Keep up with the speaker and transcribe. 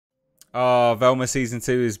Oh, Velma Season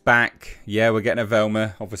 2 is back. Yeah, we're getting a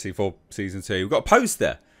Velma, obviously, for Season 2. We've got a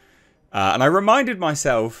poster. And I reminded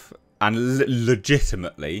myself, and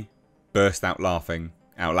legitimately burst out laughing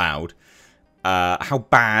out loud, how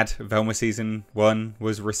bad Velma Season 1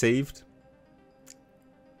 was received.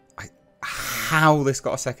 How this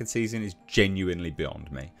got a second season is genuinely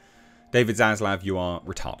beyond me. David Zaslav, you are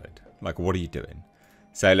retarded. Like, what are you doing?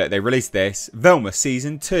 So, look, they released this. Velma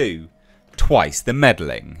Season 2. Twice the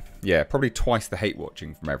meddling. Yeah, probably twice the hate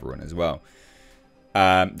watching from everyone as well.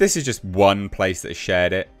 This is just one place that has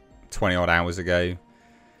shared it 20 odd hours ago.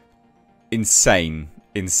 Insane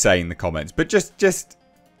the comments. But just 7%,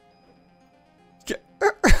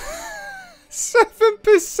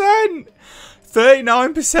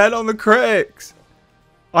 39% on the critics.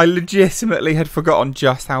 I legitimately had forgotten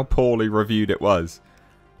just how poorly reviewed it was.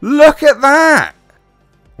 Look at that!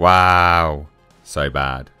 Wow, so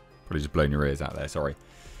bad. Probably just blown your ears out there, sorry.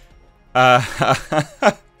 Let's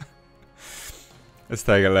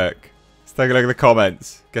take a look. Let's take a look at the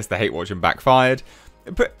comments. Guess the hate watching backfired.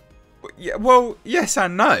 But, yeah, well, yes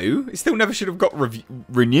and no. It still never should have got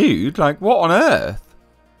renewed. Like, what on earth?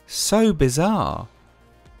 So bizarre.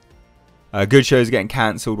 Good shows are getting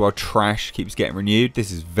cancelled while trash keeps getting renewed.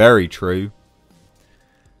 This is very true.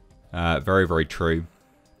 Very, very true.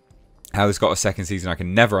 How this got a second season I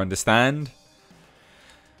can never understand.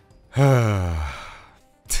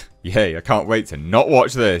 Yay, I can't wait to not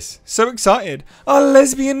watch this. So excited. Our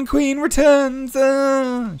lesbian queen returns.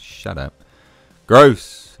 Shut up.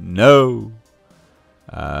 Gross. No.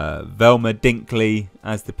 Velma Dinkley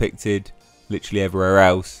as depicted. Literally everywhere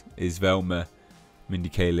else is Velma. Mindy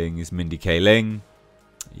Kaling is Mindy Kaling.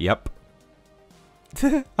 Yep.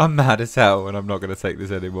 I'm mad as hell and I'm not going to take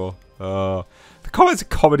this anymore. The comments are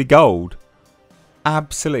comedy gold.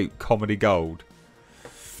 Absolute comedy gold.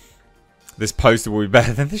 This poster will be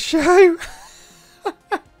better than the show.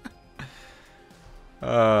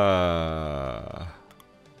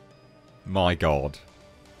 My God.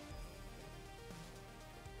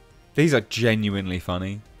 These are genuinely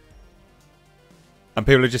funny. And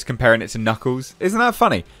people are just comparing it to Knuckles. Isn't that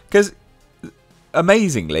funny? Because,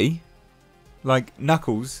 amazingly, like,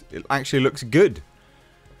 Knuckles it actually looks good.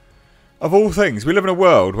 Of all things, we live in a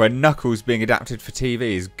world where Knuckles being adapted for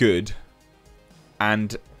TV is good.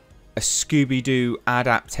 And a Scooby-Doo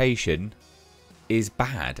adaptation is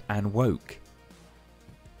bad and woke.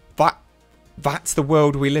 That's the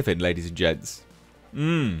world we live in, ladies and gents.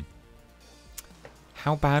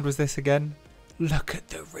 How bad was this again? Look at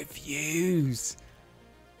the reviews.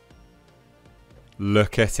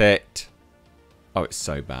 Look at it. Oh, it's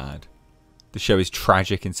so bad. The show is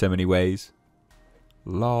tragic in so many ways.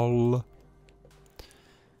 Lol.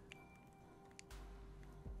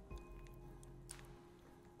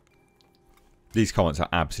 These comments are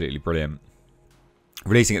absolutely brilliant.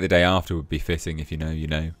 Releasing it the day after would be fitting. If you know, you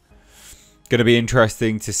know. Going to be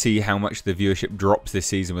interesting to see how much the viewership drops this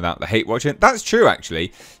season without the hate watching. That's true,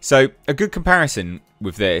 actually. So, a good comparison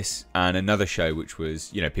with this and another show which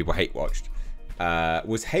was, you know, people hate watched,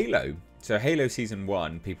 was Halo. So, Halo Season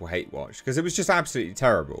 1, people hate watched because it was just absolutely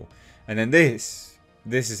terrible. And then this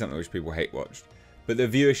is something which people hate watched. But the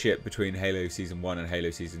viewership between Halo Season 1 and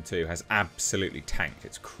Halo Season 2 has absolutely tanked.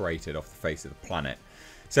 It's cratered off the face of the planet.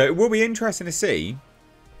 So, it will be interesting to see.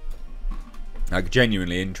 Like,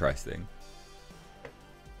 genuinely interesting.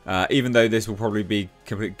 Even though this will probably be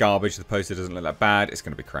complete garbage, the poster doesn't look that bad. It's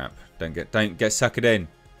going to be crap. Don't get suckered in.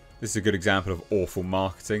 This is a good example of awful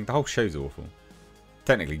marketing. The whole show's awful.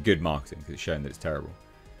 Technically good marketing because it's showing that it's terrible.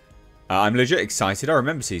 I'm legit excited. I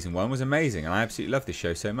remember Season 1 was amazing and I absolutely love this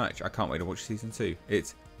show so much. I can't wait to watch Season 2.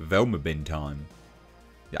 It's Velma bin time.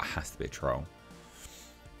 Yeah, it has to be a troll.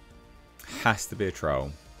 Has to be a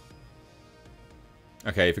troll.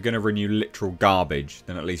 Okay, if you're going to renew literal garbage,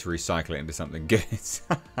 then at least recycle it into something good.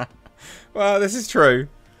 Well, this is true.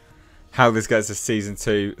 How this gets to Season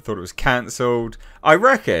 2, I thought it was cancelled. I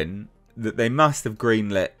reckon that they must have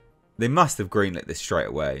greenlit. They must have greenlit this straight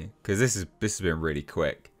away because this has been really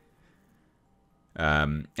quick.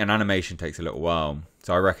 And animation takes a little while,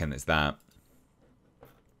 so I reckon it's that.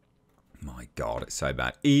 My God, it's so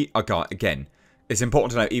bad. Again, it's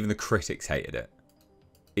important to know even the critics hated it.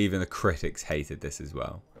 Even the critics hated this as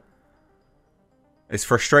well. It's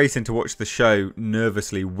frustrating to watch the show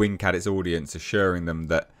nervously wink at its audience, assuring them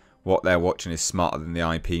that what they're watching is smarter than the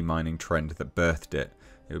IP mining trend that birthed it.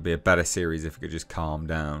 It would be a better series if it could just calm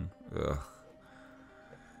down. Ugh.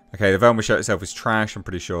 Okay, the Velma show itself is trash. I'm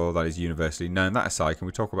pretty sure that is universally known. That aside, can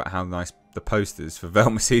we talk about how nice the posters for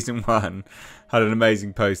Velma Season 1 had an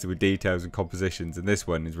amazing poster with details and compositions, and this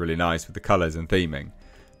one is really nice with the colours and theming.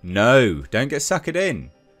 No, don't get suckered in.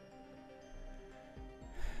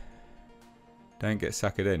 Don't get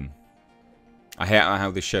suckered in. I hate how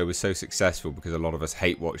this show was so successful because a lot of us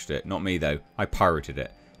hate watched it. Not me though. I pirated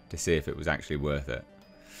it to see if it was actually worth it.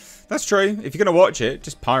 That's true. If you're going to watch it,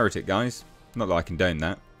 just pirate it, guys. Not that I condone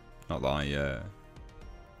that. Not that I,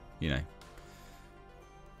 you know.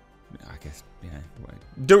 I guess, you know.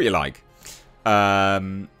 Do what you like.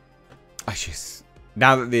 I just...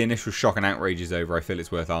 Now that the initial shock and outrage is over, I feel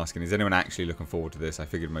it's worth asking. Is anyone actually looking forward to this? I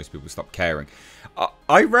figured most people would stop caring.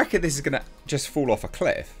 I reckon this is going to just fall off a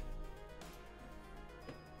cliff.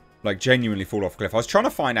 Like, genuinely fall off a cliff. I was trying to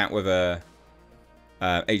find out whether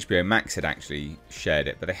HBO Max had actually shared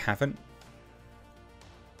it, but they haven't.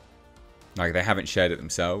 Like, they haven't shared it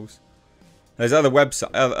themselves. There's other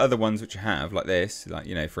websites, other ones which have, like this. Like,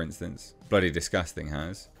 you know, for instance, Bloody Disgusting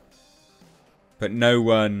has. But no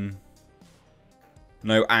one...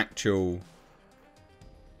 No actual,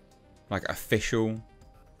 like, official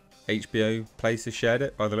HBO place has shared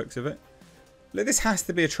it, by the looks of it. Look, this has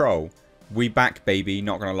to be a troll. We back, baby.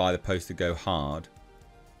 Not going to lie, the poster go hard.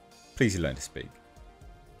 Please learn to speak.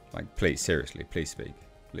 Like, please, seriously, please speak.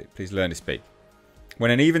 Please learn to speak. When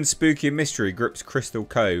an even spookier mystery grips Crystal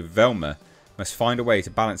Cove, Velma must find a way to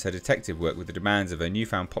balance her detective work with the demands of her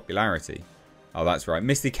newfound popularity. Oh, that's right.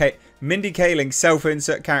 Mindy Kaling's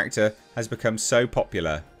self-insert character has become so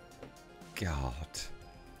popular. God.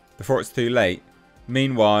 Before it's too late.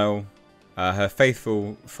 Meanwhile, her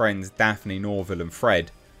faithful friends Daphne, Norville and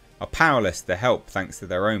Fred are powerless to help thanks to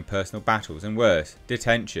their own personal battles and worse,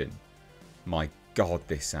 detention. My God,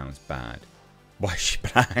 this sounds bad. Why is she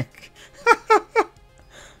black?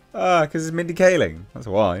 Because it's Mindy Kaling. That's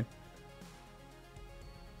why.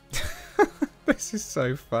 This is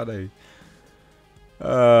so funny.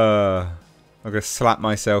 I'm going to slap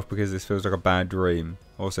myself because this feels like a bad dream.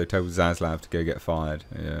 Also told Zaslav to go get fired.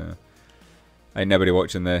 Yeah. Ain't nobody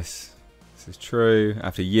watching this. This is true.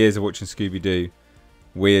 After years of watching Scooby-Doo,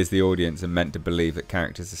 we as the audience are meant to believe that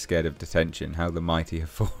characters are scared of detention. How the mighty have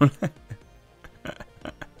fallen.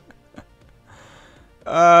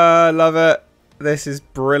 Love it. This is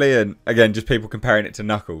brilliant. Again, just people comparing it to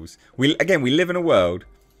Knuckles. We live in a world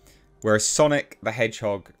where a Sonic the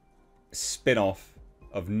Hedgehog spin-off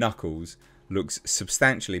of Knuckles looks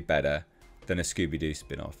substantially better than a Scooby-Doo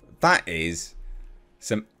spin-off. That is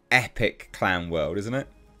some epic clown world, isn't it?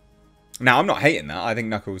 Now, I'm not hating that. I think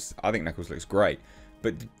Knuckles looks great.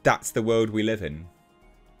 But that's the world we live in.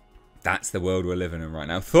 That's the world we're living in right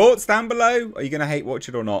now. Thoughts down below? Are you going to hate watch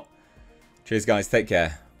it or not? Cheers, guys. Take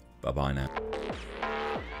care. Bye-bye now.